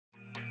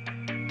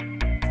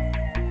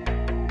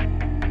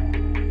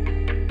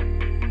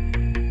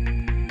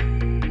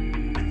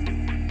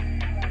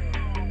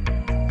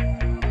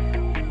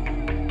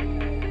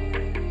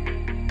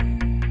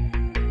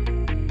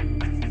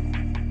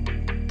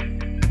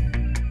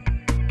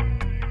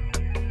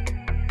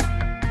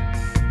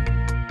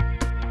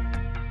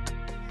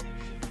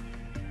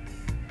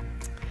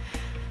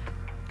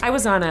I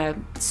was on a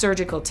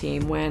surgical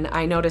team when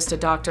I noticed a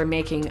doctor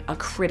making a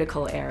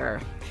critical error.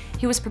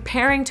 He was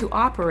preparing to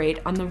operate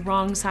on the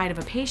wrong side of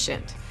a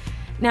patient.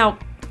 Now,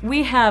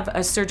 we have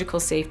a surgical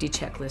safety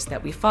checklist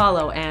that we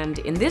follow, and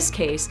in this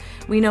case,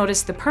 we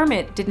noticed the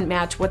permit didn't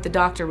match what the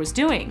doctor was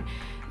doing.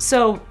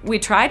 So we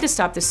tried to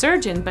stop the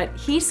surgeon, but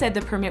he said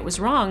the permit was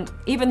wrong,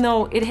 even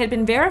though it had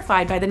been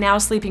verified by the now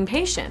sleeping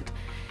patient.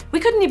 We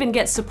couldn't even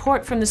get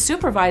support from the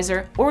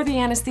supervisor or the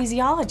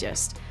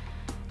anesthesiologist.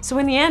 So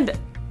in the end,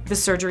 the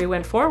surgery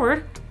went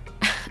forward.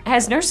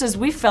 As nurses,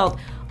 we felt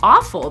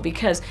awful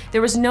because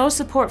there was no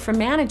support from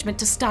management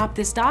to stop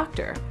this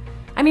doctor.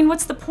 I mean,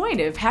 what's the point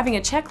of having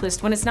a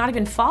checklist when it's not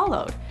even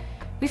followed?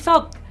 We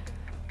felt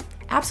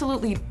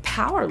absolutely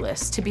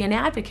powerless to be an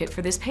advocate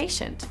for this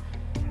patient.